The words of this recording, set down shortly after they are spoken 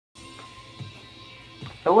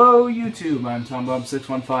Hello YouTube, I'm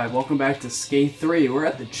Tombomb615. Welcome back to Skate 3. We're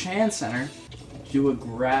at the Chan Center to do a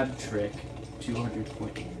grab trick. 200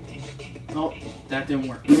 points. Oh, that didn't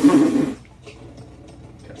work.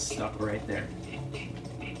 Got stuck right there.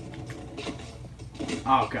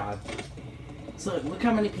 Oh god. So look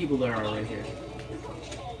how many people there are right here.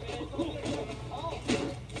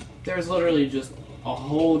 There's literally just a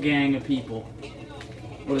whole gang of people.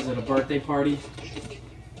 What is it, a birthday party?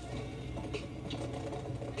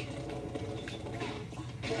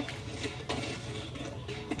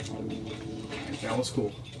 That was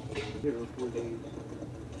cool.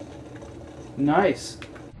 Nice.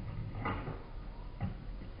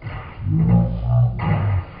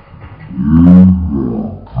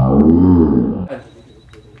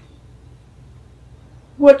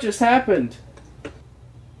 What just happened?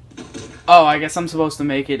 Oh, I guess I'm supposed to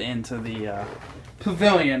make it into the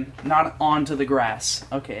pavilion, not onto the grass.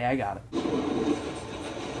 Okay, I got it.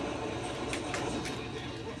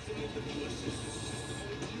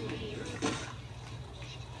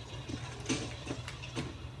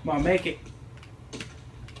 Come on, make it.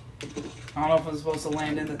 I don't know if I'm supposed to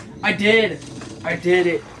land in the... I did! I did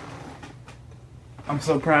it! I'm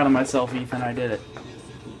so proud of myself, Ethan. I did it.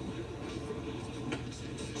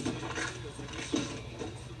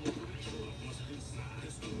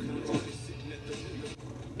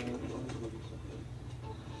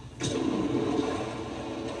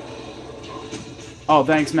 Oh,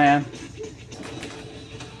 thanks, man.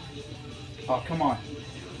 Oh, come on.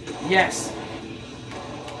 Yes!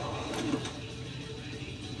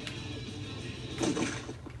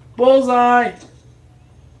 Bullseye!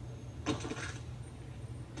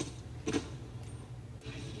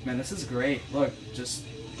 Man, this is great. Look, just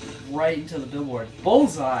right into the billboard.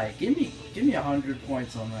 Bullseye! Give me 100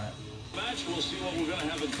 points on that. We'll see what we're going to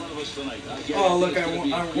have in front of us tonight. Oh, look, I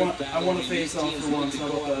want to face off for once. How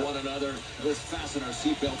about that? One another. Let's fasten our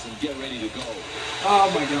seatbelts and get ready to go.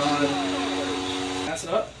 Oh my god. Pass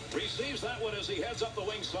it up. Receives that one as he heads up the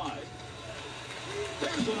wing side.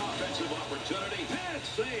 There's an offensive opportunity. Head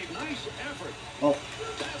save. Nice effort. Oh.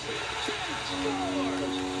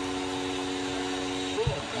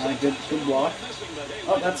 Good block.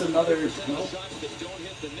 Oh, that's another. Nope.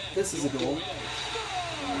 This is a goal.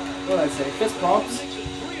 What did I say? Fist pumps.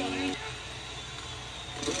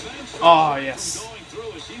 Oh, yes.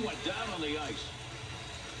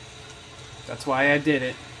 That's why I did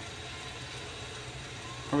it.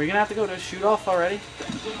 Are we gonna have to go to a shoot-off already?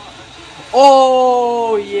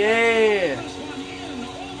 Oh, yeah!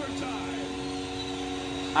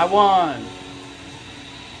 I won!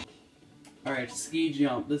 Alright, ski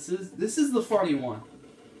jump. This is the funny one.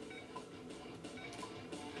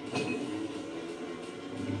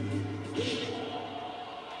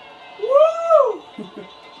 Woo!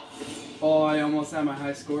 Oh, I almost had my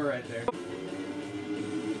high score right there.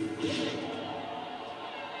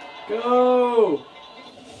 Go!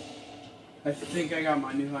 I think I got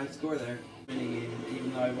my new high score there.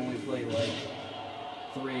 Even though I've only played like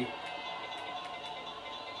 3.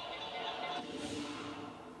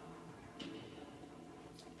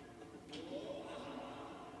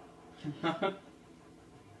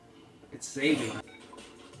 It's saving.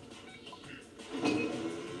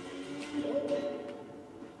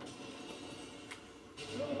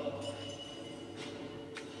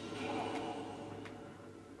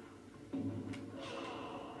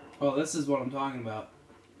 Oh, this is what I'm talking about.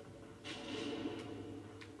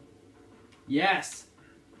 Yes!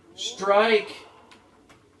 Strike!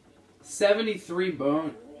 73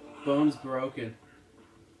 bones broken.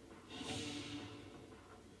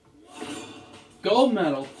 Gold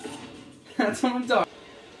medal! That's what I'm talking.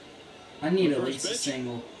 I need at least a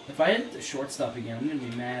single. If I hit the shortstop again, I'm gonna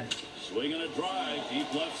be mad. Swinging a drive,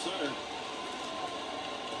 deep left center.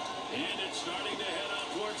 And it's starting to head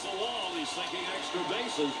out towards the wall. He's thinking extra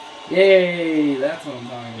bases. Yay! That's what I'm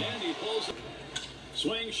talking about. And he pulls it.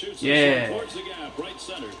 Swing, shoots yeah. towards the gap, right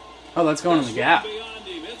center. Oh, that's going in the gap. Beyond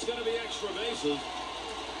him. It's going to be extra bases.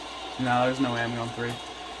 No, there's no way I'm going 3.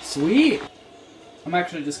 Sweet! I'm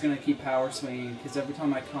actually just going to keep power swinging, because every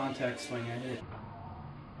time I contact swing, I hit.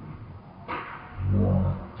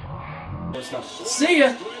 See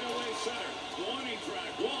ya!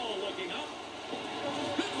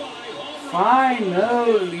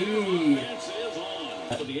 Finally!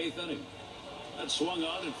 For the 8th inning. That swung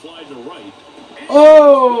on and flied to right.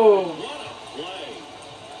 Oh! What a play.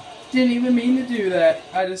 Didn't even mean to do that.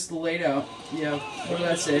 I just laid out. Yeah, what did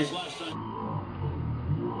I say?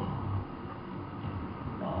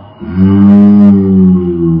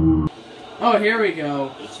 Oh, here we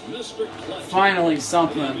go. Finally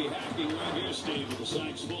something.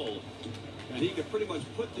 and he could pretty much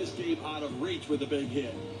put this game out of reach with a big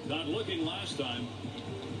hit. Not looking last time.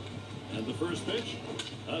 And the first pitch,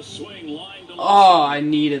 a swing line to Oh, I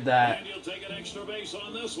needed that. And he'll take an extra base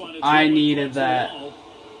on this one. I needed that.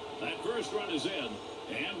 That first run is in.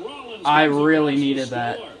 And Rollins I really needed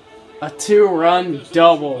that. A 2-run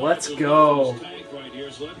double. Let's go.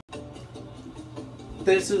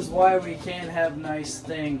 This is why we can't have nice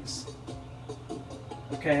things.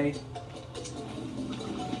 Okay?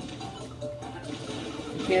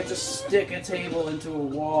 You can't just stick a table into a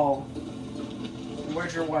wall.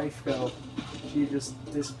 Where'd your wife go? She just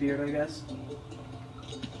disappeared, I guess.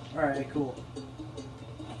 Alright, cool.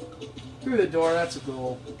 Through the door, that's a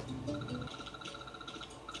goal.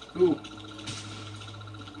 Ooh.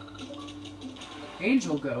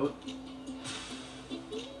 Angel Goat.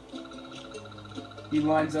 He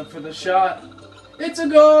lines up for the shot. It's a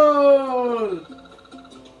goal!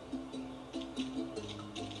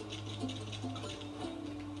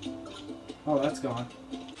 Oh, that's gone.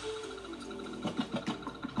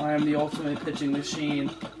 I am the ultimate pitching machine.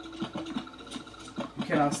 You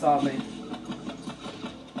cannot stop me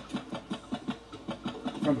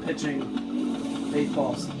from pitching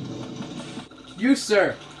baseballs. You,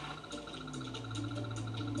 sir!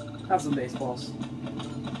 Have some baseballs.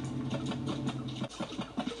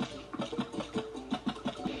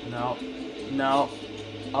 No. No.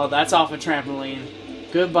 Oh, that's off a trampoline.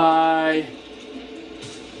 Goodbye.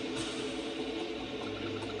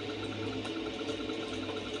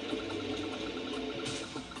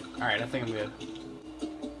 Alright, I think I'm good.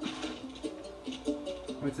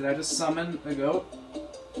 Wait, did I just summon a goat?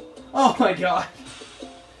 Oh my god!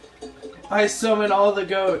 I summon all the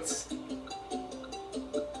goats!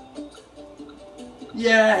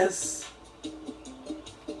 Yes!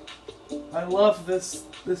 I love this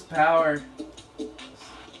power.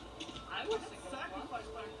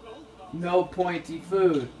 No pointy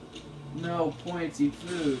food. No pointy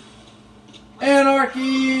food.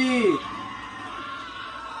 Anarchy!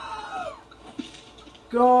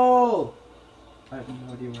 Goal! I have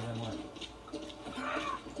no idea where that went.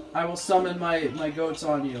 I will summon my goats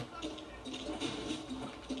on you.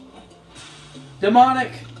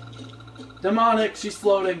 Demonic! Demonic, she's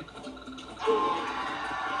floating.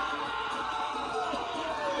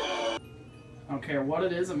 I don't care what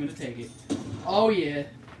it is, I'm gonna take it. Oh yeah.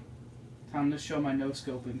 Time to show my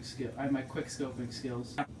no-scoping skill. I have my quick scoping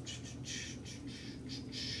skills.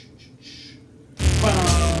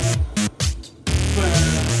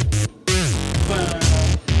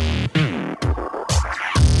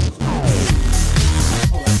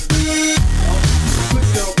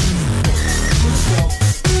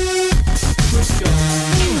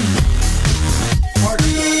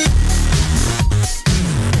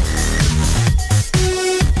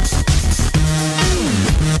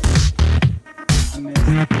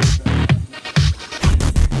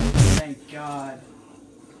 Thank God.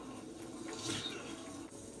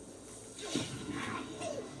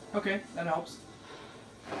 Okay, that helps.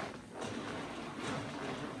 I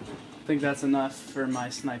think that's enough for my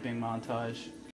sniping montage.